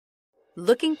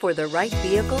Looking for the right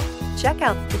vehicle? Check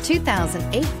out the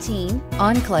 2018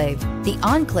 Enclave. The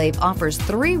Enclave offers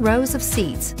 3 rows of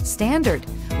seats, standard,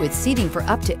 with seating for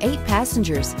up to 8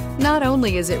 passengers. Not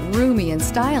only is it roomy and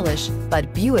stylish,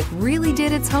 but Buick really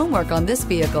did its homework on this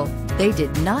vehicle. They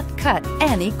did not cut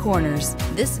any corners.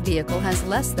 This vehicle has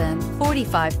less than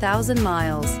 45,000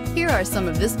 miles. Here are some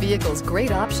of this vehicle's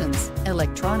great options: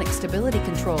 electronic stability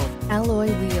control,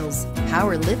 alloy wheels,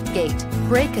 power liftgate,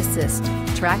 brake assist,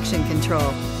 traction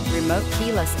control, remote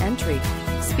keyless entry,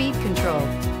 speed control,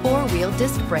 4-wheel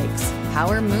disc brakes,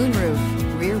 power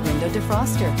moonroof, rear window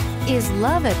defroster. Is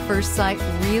love at first sight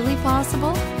really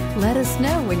possible? Let us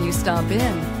know when you stop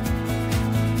in.